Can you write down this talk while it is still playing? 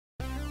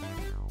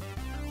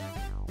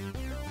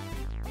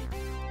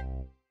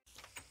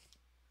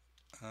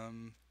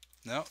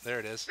No, there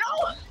it is.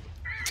 No!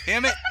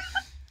 Damn it!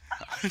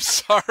 I'm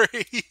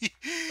sorry.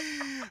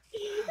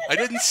 I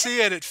didn't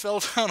see it. It fell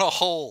down a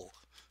hole.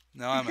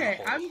 Now I'm in a Okay,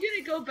 hole. I'm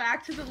gonna go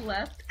back to the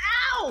left.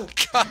 Ow!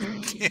 God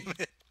damn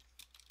it.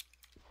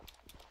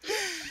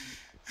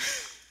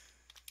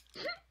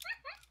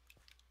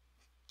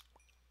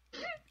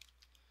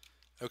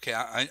 Okay,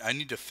 I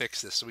need to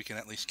fix this so we can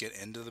at least get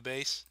into the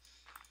base.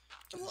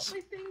 I want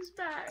my things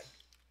back.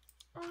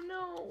 Oh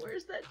no,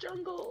 where's that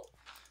jungle?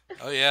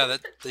 Oh yeah,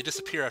 they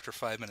disappear after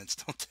 5 minutes,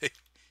 don't they?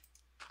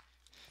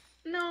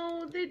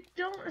 No, they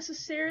don't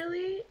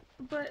necessarily,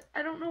 but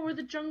I don't know where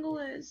the jungle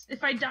is.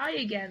 If I die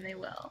again, they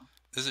will.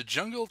 There's a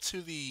jungle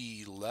to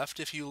the left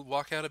if you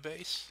walk out of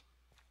base.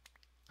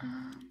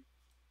 Um,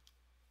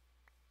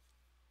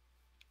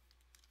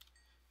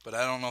 But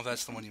I don't know if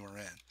that's the one you were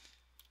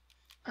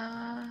in.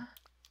 uh,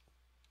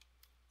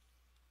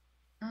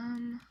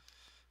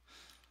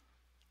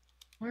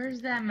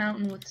 where's that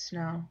mountain with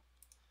snow?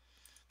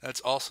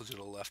 That's also to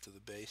the left of the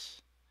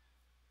base.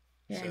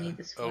 Yeah, So, I need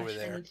this flesh. over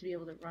there. I need to be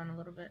able to run a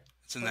little bit.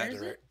 It's in Where that is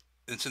direction.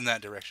 It's in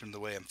that direction, the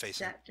way I'm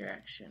facing. That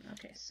direction.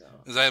 Okay, so.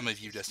 Because I have my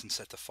view distance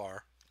set to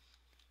far.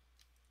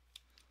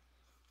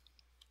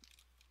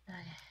 Okay.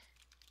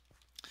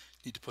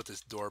 Need to put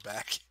this door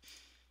back.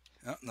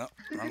 Oh, no,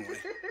 wrong way.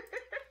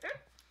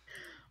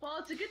 Well,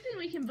 it's a good thing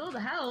we can build a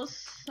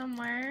house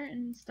somewhere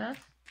and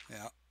stuff.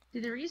 Yeah. See,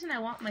 the reason I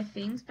want my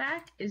things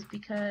back is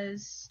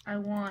because I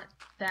want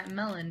that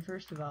melon,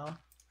 first of all.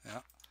 Yeah.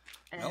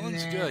 And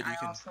Melon's then good. I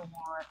also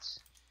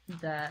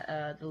want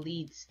the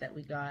leads that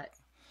we got.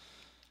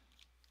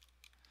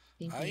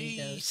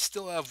 I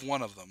still have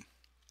one of them.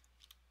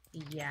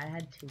 Yeah, I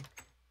had two.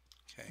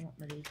 Okay. I want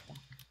my leads back.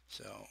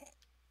 So,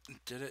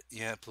 did it?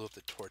 Yeah, it blew up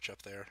the torch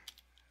up there.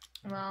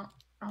 Well,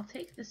 I'll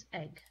take this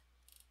egg.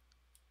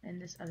 And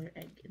this other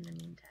egg in the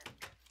meantime.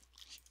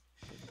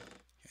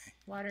 Okay.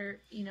 Water,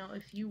 you know,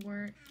 if you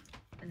weren't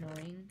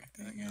annoying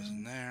That right goes now,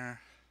 in there.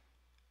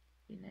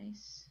 be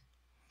nice.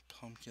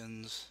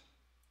 Pumpkins.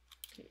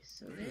 Okay,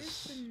 so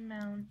there's the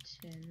mountain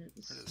with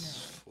the Where does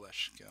snow.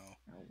 flesh go?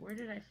 Now, where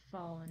did I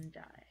fall and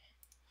die?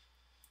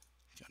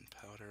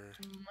 Gunpowder.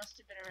 Must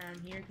have been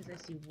around here because I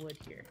see wood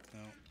here.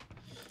 No.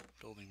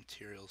 Building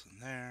materials in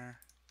there.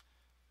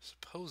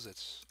 Suppose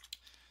it's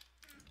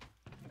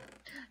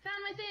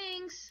Found my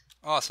things!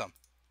 awesome.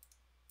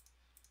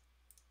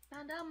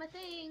 Found all my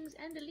things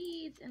and the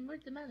leads and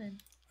where's the melon?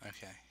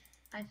 Okay.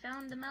 I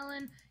found the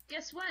melon.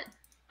 Guess what?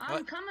 I'm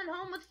What? coming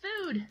home with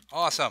food.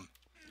 Awesome.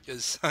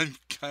 Because I'm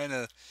kind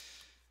of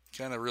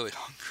really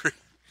hungry.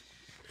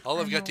 All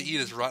I've got to eat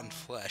is rotten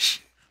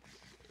flesh.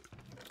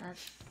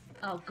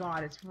 Oh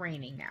god, it's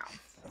raining now.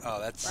 Oh,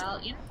 that's Well,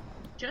 you know,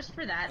 just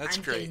for that, That's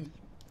I'm great. saying,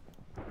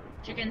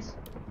 chickens,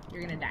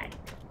 you're gonna die.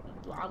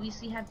 You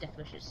obviously have death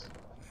wishes.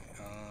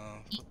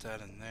 put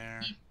that in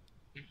there.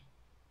 You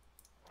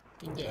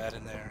Put did. that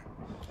in there.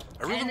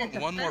 I really want it's a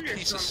one more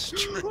piece of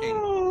thunderstorm. string.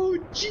 Oh,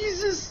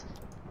 Jesus!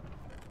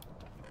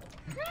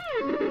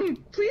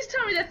 Please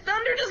tell me that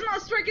thunder does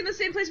not strike in the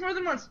same place more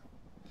than once.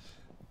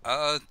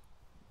 I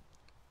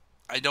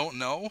don't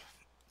know.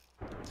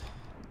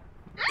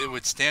 It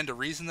would stand to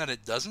reason that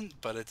it doesn't,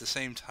 but at the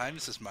same time,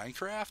 this is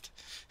Minecraft.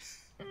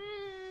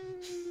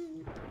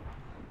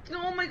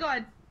 Oh my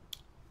god.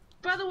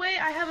 By the way,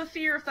 I have a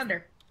fear of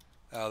thunder.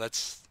 Oh,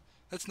 that's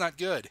not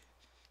good.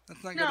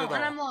 That's not good No, at all.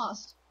 and I'm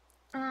lost.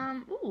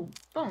 Ooh,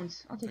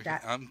 bones. I'll take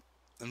that. I'm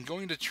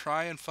going to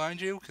try and find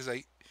you because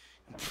I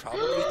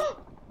probably.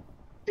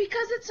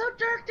 Because it's so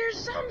dark, there's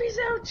zombies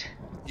out.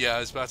 Yeah, I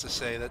was about to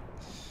say that.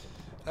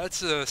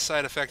 That's a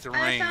side effect of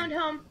rain. I found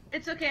home.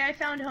 It's okay. I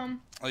found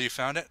home. Oh, you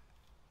found it?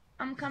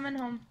 I'm coming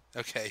home.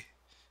 Okay.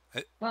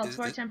 Well,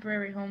 to our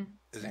temporary home.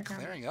 Is it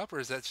clearing up, or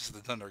is that just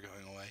the thunder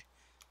going away?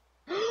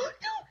 No,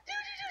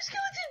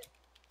 skeleton!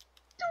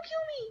 Don't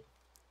kill me!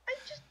 I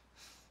just,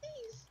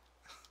 please,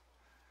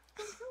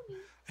 don't kill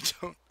me. I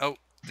don't. Oh,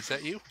 is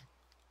that you?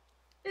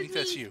 I think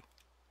that's me. you.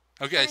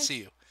 Okay, I Hi. see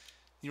you.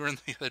 You were in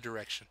the other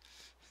direction.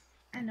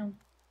 I know.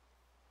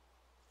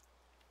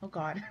 Oh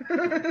god.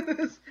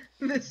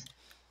 this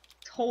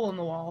hole in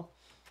the wall.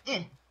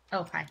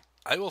 Oh, hi.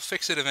 I will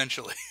fix it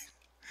eventually.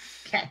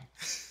 Okay.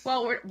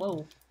 Well,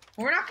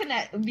 we're not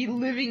gonna be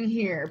living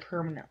here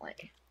permanently.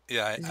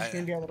 Yeah, There's just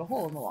gonna be a little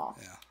hole in the wall.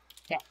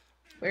 Yeah. Okay.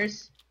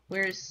 Where's?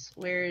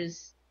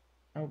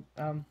 Oh,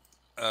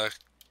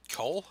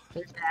 coal?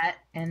 there's that,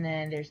 and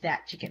then there's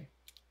that chicken.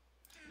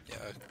 Yeah,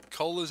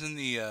 coal is in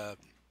the,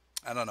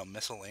 I don't know,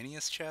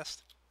 miscellaneous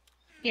chest?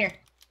 Here.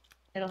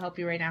 It'll help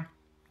you right now.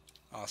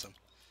 Awesome.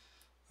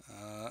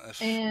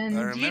 If And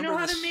I do you know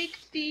how this, to make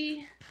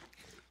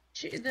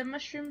the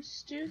mushroom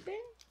stew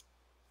thing?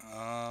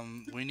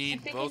 We need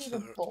I think both. I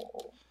need a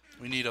bowl.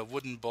 We need a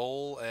wooden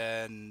bowl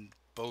and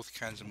both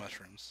kinds of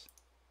mushrooms.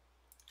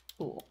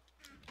 Cool.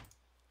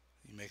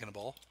 You making a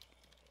bowl?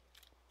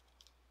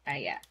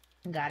 Yeah.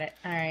 Got it.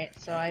 Alright,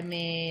 so I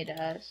made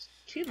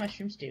 2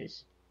 mushroom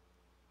stews.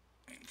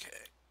 Okay.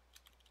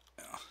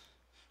 Yeah.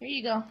 Here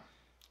you go.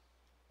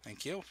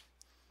 Thank you.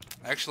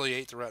 I actually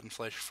ate the rotten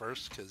flesh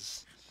first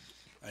because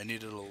I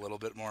needed a little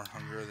bit more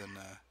hunger than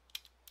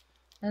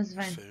That's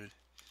fine. food.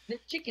 The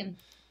chicken.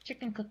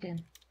 Chicken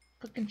cooking.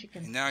 Cooking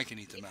chicken. And now I can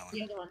eat the melon.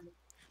 The other one.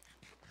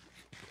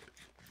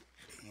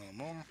 A little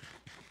more.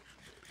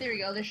 There we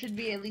go. There should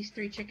be at least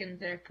 3 chickens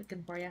there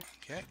cooking for you.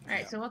 Okay.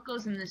 Alright, so what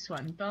goes in this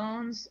one?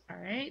 Bones.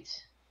 Alright.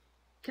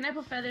 Can I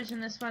put feathers in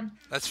this one?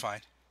 That's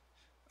fine.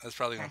 I was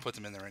probably going to put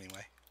them in there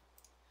anyway.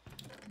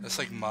 That's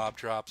like mob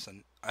drops,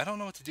 and I don't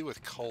know what to do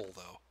with coal,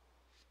 though.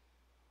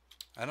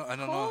 I don't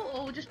know. Coal?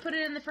 Oh, just put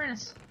it in the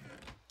furnace.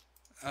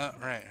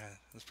 Right.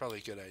 That's probably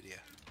a good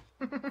idea.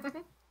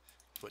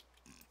 Put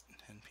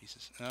 10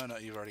 pieces. Oh, no,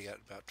 you've already got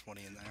about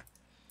 20 in there.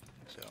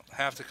 So,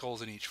 half the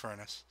coal's in each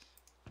furnace.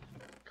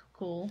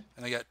 Cool.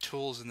 And I got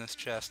tools in this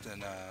chest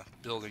and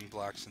building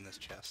blocks in this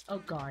chest. Oh,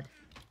 God.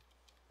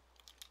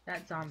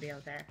 That zombie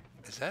out there.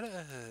 Is that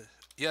a...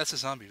 Yeah, it's a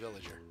zombie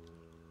villager.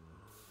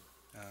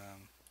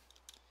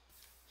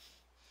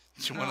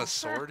 Do you want a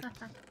sword?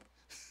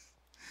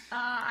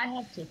 I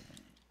have to.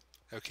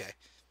 Okay.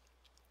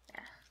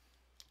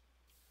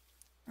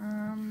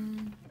 Yeah.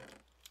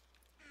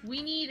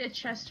 We need a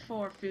chest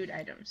for food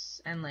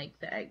items and like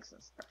the eggs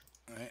and stuff.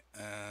 Alright,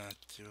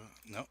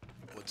 no,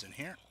 wood's in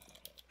here.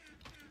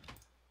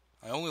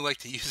 I only like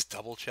to use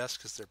double chests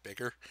because they're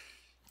bigger.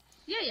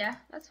 Yeah,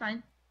 that's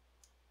fine.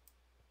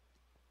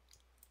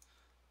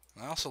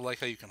 I also like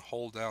how you can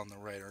hold down the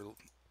right or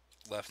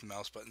left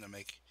mouse button to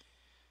make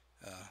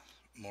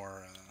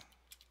more.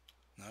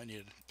 No, I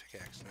need a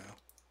pickaxe now.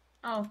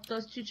 Oh,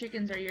 those 2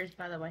 chickens are yours,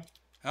 by the way.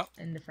 Oh.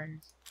 In the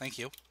furnace. Thank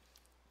you.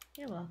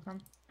 You're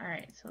welcome.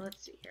 Alright, so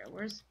let's see here.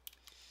 Where's...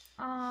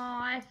 Oh,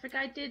 I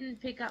forgot I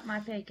didn't pick up my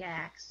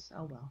pickaxe.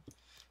 Oh, well.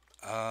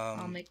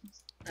 I'll make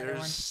another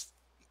one.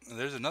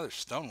 There's another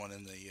stone one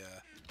in the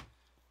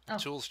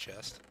tools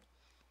chest.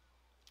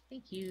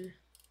 Thank you.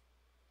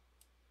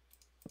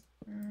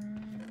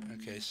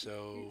 Okay,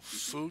 so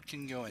food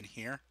can go in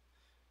here.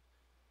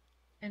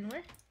 And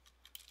where?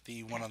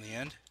 The one on the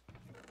end.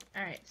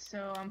 Alright,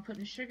 so I'm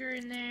putting sugar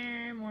in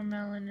there, more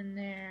melon in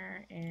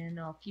there, and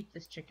I'll keep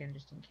this chicken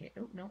just in case.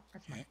 Oh, no,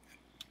 that's mine.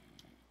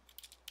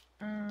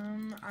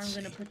 I'm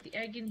gonna put the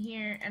egg in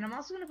here, and I'm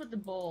also gonna put the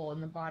bowl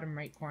in the bottom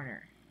right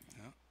corner.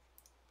 Yeah.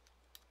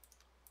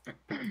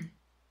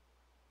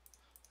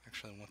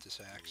 Actually, I want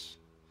this axe.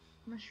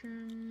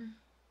 Mushroom.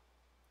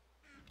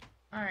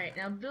 Alright,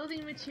 now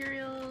building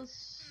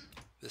materials.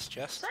 This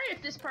chest? Sorry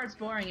if this part's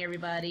boring,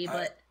 everybody,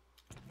 but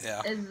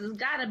yeah, it's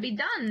gotta be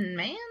done,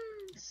 man.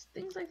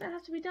 Things like that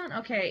have to be done.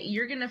 Okay,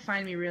 you're gonna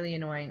find me really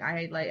annoying.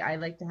 I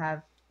like to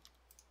have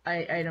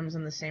items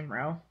in the same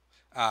row.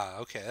 Ah,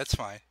 okay, that's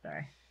fine.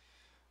 Sorry.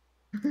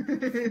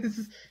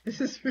 This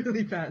is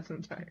really bad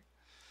sometimes.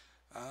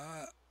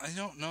 I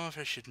don't know if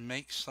I should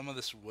make some of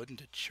this wood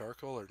into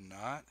charcoal or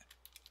not.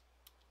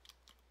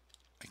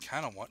 I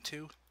kind of want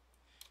to,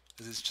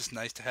 because it's just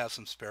nice to have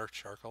some spare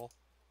charcoal.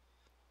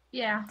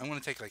 Yeah. I'm going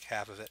to take like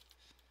half of it.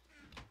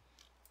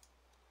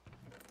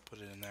 Put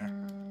it in there.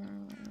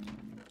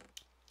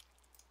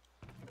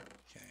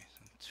 Okay,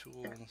 some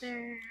tools.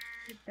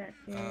 Back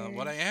there.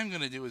 What I am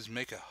going to do is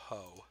make a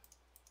hoe.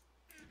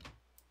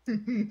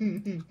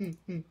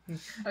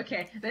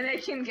 Okay, then I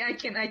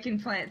can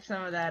plant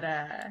some of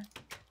that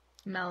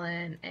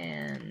melon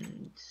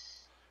and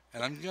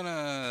I'm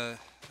gonna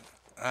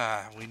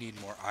we need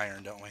more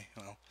iron, don't we?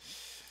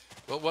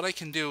 Well, what I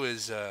can do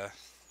is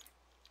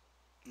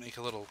make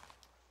a little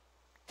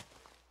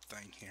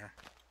thing here.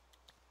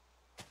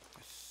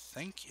 I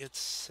think it's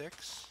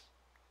 6.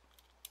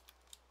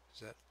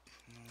 Is that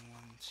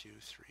 1, 2,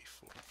 3,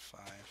 4,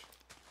 5?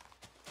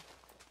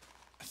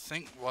 I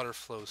think water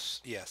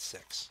flows. Yeah,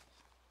 6.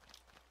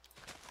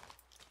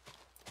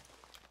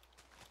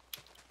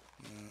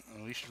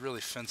 We should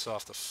really fence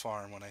off the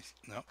farm when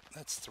no,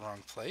 that's the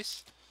wrong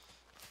place.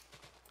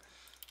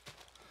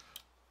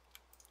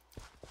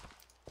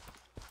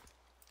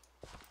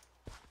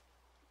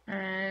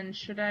 And what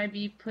should I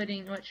be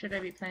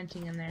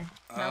planting in there?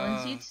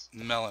 Melon seeds?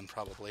 Melon,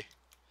 probably.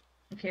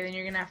 Okay, then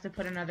you're gonna have to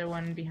put another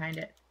one behind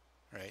it.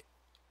 Right.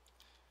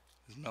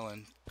 The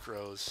melon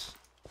grows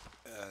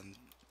and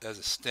as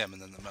a stem,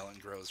 and then the melon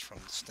grows from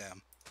the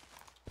stem.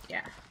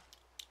 Yeah.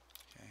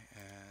 Okay,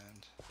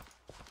 and...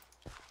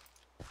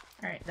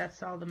 Alright,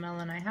 that's all the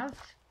melon I have.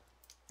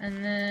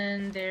 And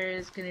then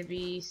there's gonna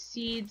be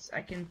seeds.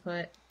 I can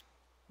put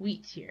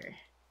wheat here.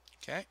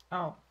 Okay.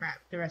 Oh, crap.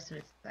 The rest of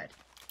it's dead.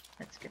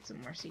 Let's get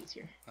some more seeds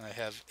here. I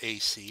have a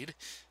seed.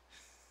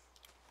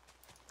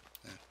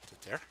 Put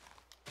it there.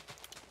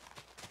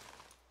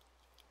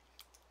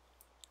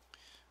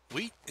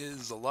 Wheat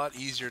is a lot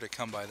easier to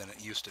come by than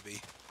it used to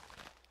be.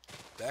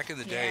 Back in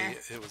the day,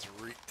 it was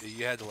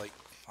you had to like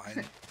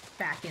find.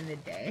 Back in the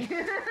day.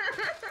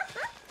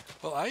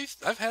 Well,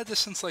 I've had this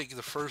since like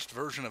the first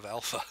version of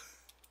Alpha.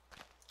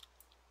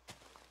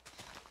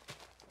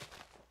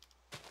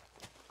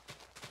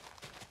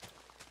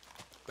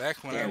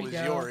 Back when I was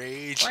your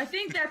age. Well, I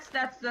think that's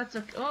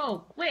okay.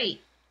 Oh,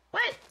 wait.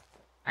 What?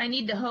 I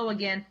need the hoe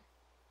again.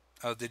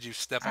 Oh, did you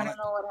step on it? I don't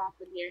know what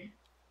happened here.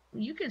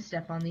 You can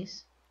step on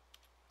these.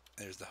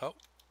 There's the hoe.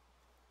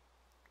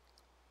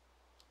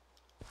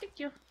 Thank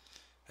you.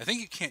 I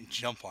think you can't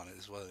jump on it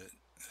is what it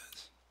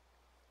is.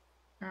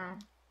 Oh.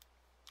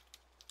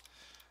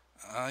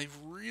 I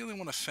really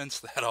want to fence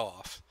that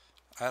off.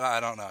 I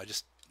don't know. I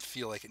just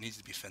feel like it needs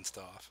to be fenced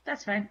off.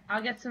 That's fine.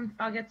 I'll get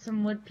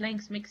some wood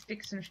planks, make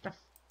sticks and stuff.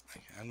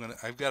 Okay,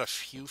 I've got a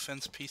few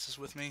fence pieces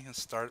with me.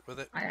 Let's start with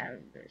it.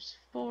 There's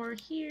 4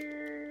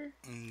 here.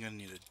 I'm gonna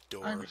need a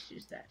door. I'll just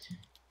use that.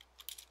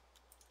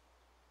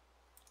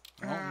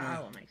 Oh, I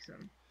will make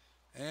some.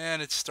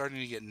 And it's starting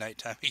to get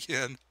nighttime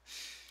again.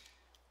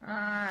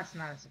 That's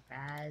not a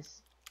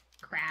surprise.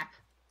 Crap.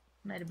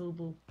 Made a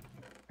boo-boo.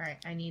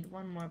 Alright, I need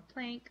 1 more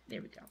plank.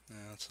 There we go.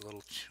 That's a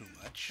little too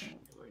much. And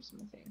where's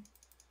my thing?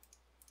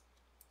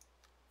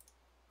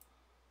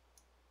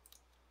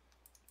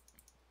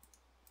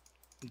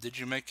 Did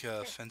you make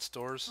fence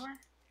doors? 4?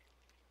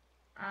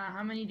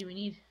 How many do we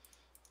need?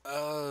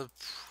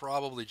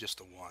 Probably just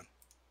a 1.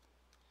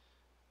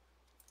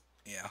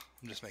 Yeah,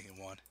 I'm just making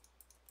 1.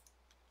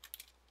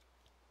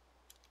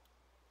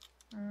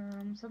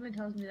 Something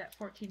tells me that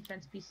 14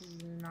 fence pieces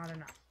is not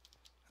enough.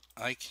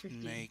 I can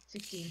 15, make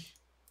 16.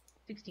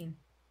 16.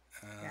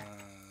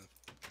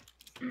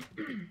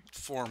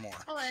 4 more.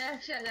 Oh,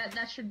 actually,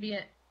 that should be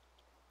it.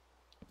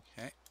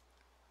 Okay.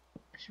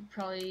 I should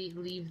probably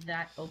leave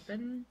that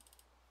open.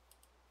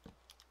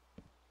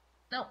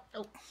 Nope.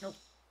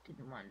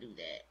 Didn't want to do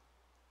that.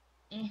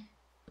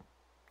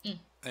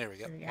 There we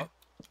go. There we go.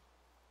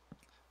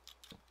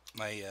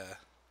 Oh.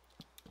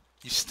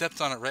 You stepped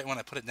on it right when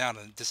I put it down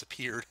and it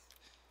disappeared.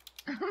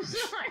 I'm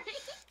sorry.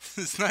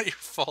 It's not your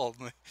fault,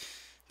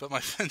 but my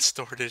fence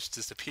door just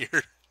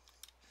disappeared.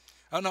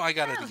 Oh no, I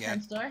got it again.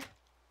 Fence door.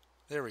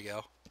 There we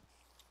go.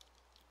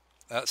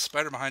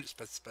 Spider behind us.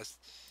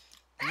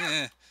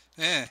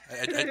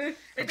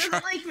 It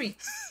doesn't like me.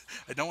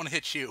 I don't want to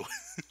hit you.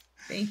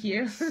 Thank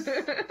you.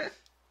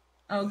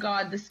 Oh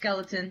god, the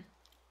skeleton.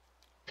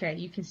 Okay,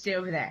 you can stay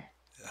over there.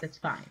 Yeah. That's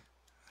fine.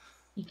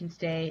 You can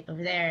stay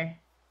over there.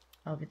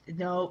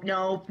 No.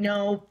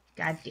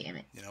 God damn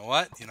it. You know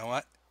what?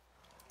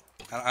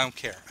 I don't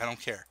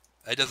care.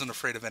 I doesn't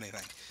afraid of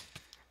anything.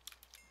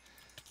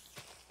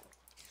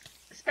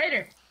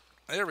 Spider.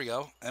 There we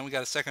go. And we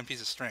got a second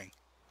piece of string.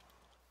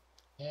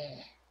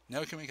 Yeah. Now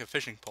we can make a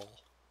fishing pole.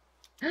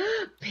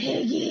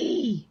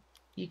 Piggy!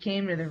 You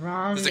came to the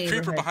wrong There's a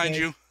creeper behind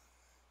you.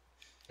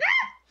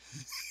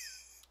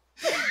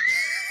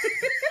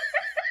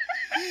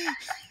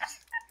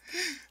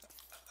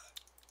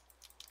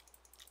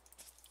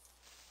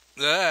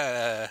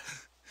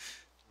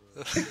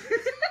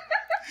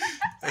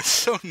 It's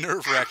so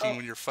nerve-wracking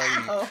when you're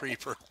fighting a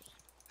creeper.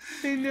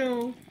 I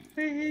know.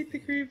 I hate the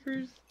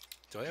creepers.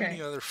 Do I have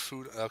any other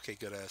food? Okay,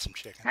 good. I have some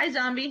chicken. Hi,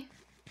 zombie.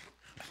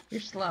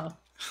 You're slow.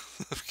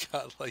 I've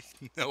got like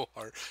no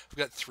heart. I've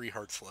got 3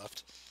 hearts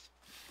left.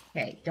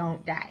 Okay,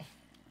 don't die.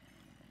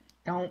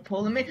 Don't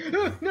pull them in.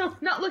 No,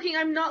 not looking.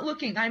 I'm not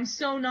looking. I'm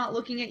so not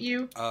looking at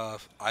you. I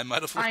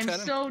might have looked at him. I'm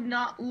so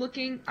not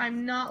looking.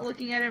 I'm not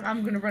looking at him.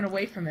 I'm gonna run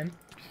away from him.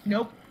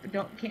 Nope.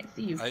 Can't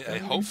see you.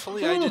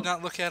 Hopefully I did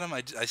not look at him.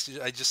 I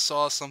just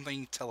saw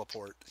something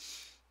teleport.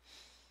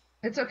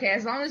 It's okay.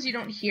 As long as you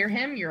don't hear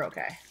him, you're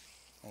okay.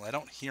 Well, I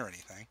don't hear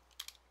anything.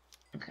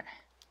 Okay.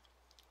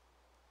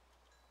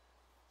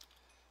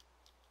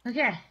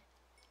 Okay.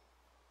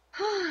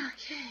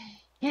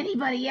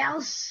 Anybody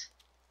else?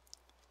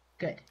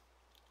 Good.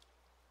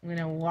 I'm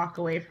gonna walk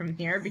away from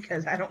here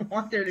because I don't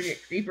want there to be a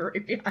creeper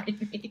right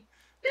behind me.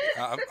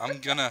 I'm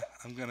gonna.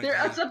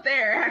 It's up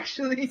there,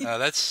 actually.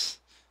 That's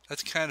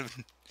kind of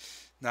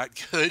not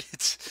good.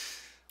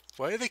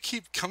 Why do they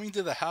keep coming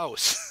to the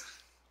house?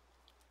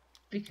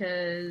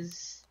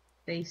 Because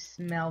they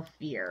smell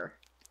fear.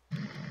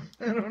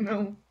 I don't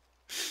know.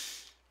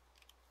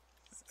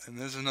 And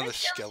there's another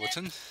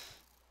skeleton.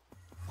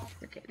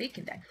 Okay, they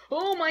can die.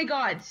 Oh my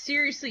god,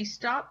 seriously,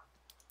 stop.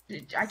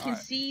 I can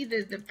see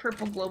the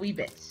purple glowy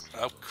bits.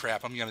 Oh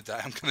crap, I'm gonna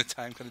die. I'm gonna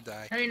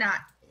die. No, you're not.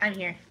 I'm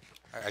here.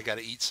 I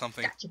gotta eat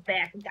something. Got your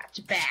back.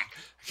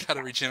 I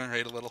gotta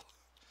regenerate a little.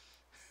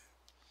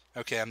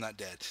 Okay, I'm not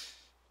dead.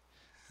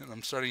 And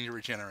I'm starting to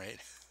regenerate.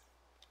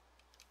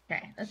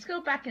 Okay, let's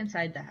go back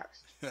inside the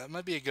house. That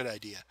might be a good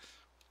idea.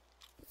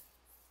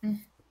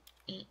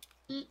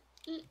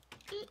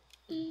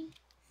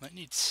 Might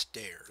need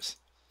stairs.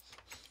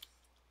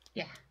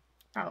 Yeah,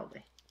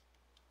 probably.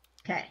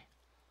 Okay.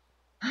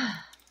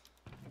 I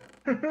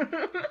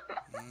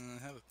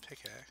have a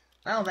pickaxe.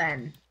 Well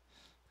then.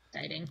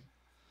 Exciting.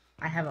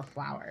 I have a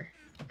flower.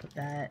 I'll put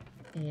that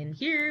in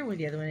here where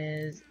the other one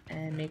is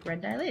and make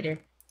red dye later.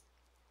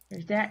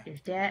 There's that.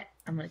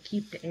 I'm gonna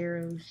keep the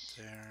arrows.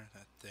 There,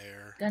 that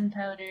there.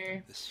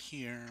 Gunpowder. This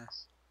here.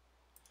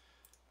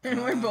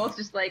 And we're both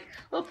just like,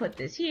 we'll put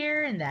this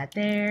here and that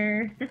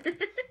there.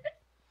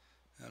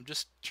 I'm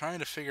just trying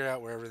to figure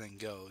out where everything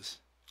goes.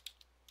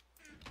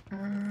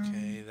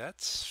 Okay,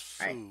 that's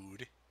food.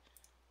 Right.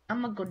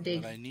 I'm gonna go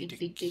dig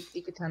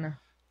a ton of.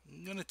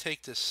 I'm gonna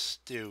take this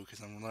stew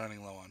because I'm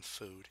running low on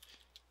food.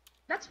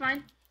 That's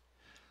fine.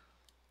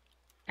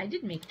 I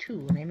did make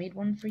 2 and I made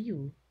 1 for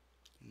you.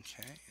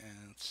 Okay,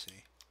 and let's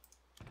see.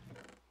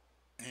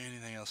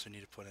 Anything else we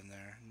need to put in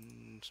there?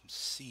 Some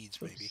seeds,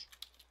 maybe.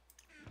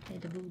 Oops.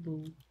 Made a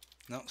boo-boo.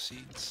 No,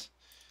 seeds.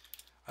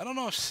 I don't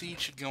know if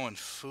seeds should go in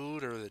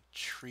food or the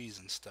trees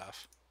and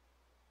stuff.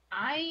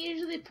 I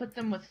usually put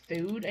them with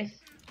food, I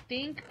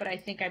think, but I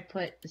think I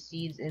put the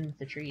seeds in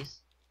the trees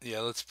Yeah,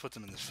 let's put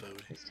them in the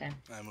food. this time.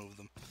 I moved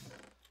them.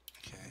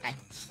 Okay, Hi. so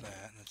that's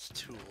that. That's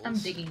tools. I'm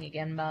digging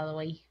again, by the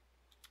way,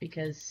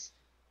 because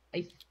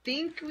I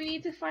think we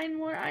need to find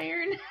more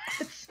iron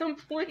at some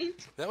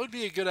point. That would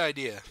be a good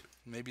idea.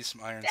 Maybe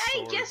some iron Hey,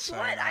 swords. guess what?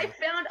 Iron I armor.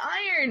 found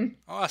iron!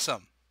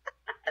 Awesome.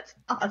 That's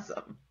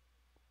awesome.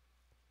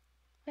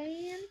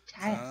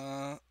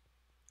 Fantastic.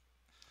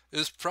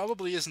 This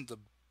probably isn't the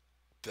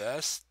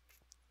best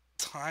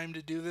time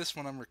to do this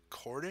when I'm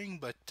recording,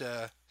 but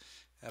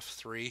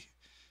F3.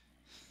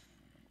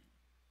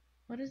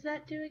 What does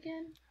that do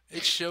again?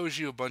 It shows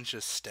you a bunch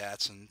of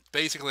stats, and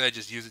basically I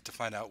just use it to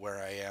find out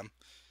where I am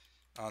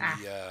on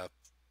the,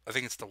 I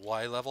think it's the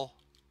Y level.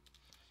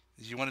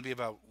 You want to be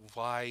about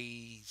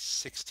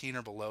Y16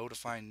 or below to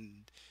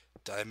find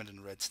diamond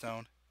and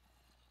redstone.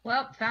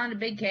 Well, found a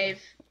big cave.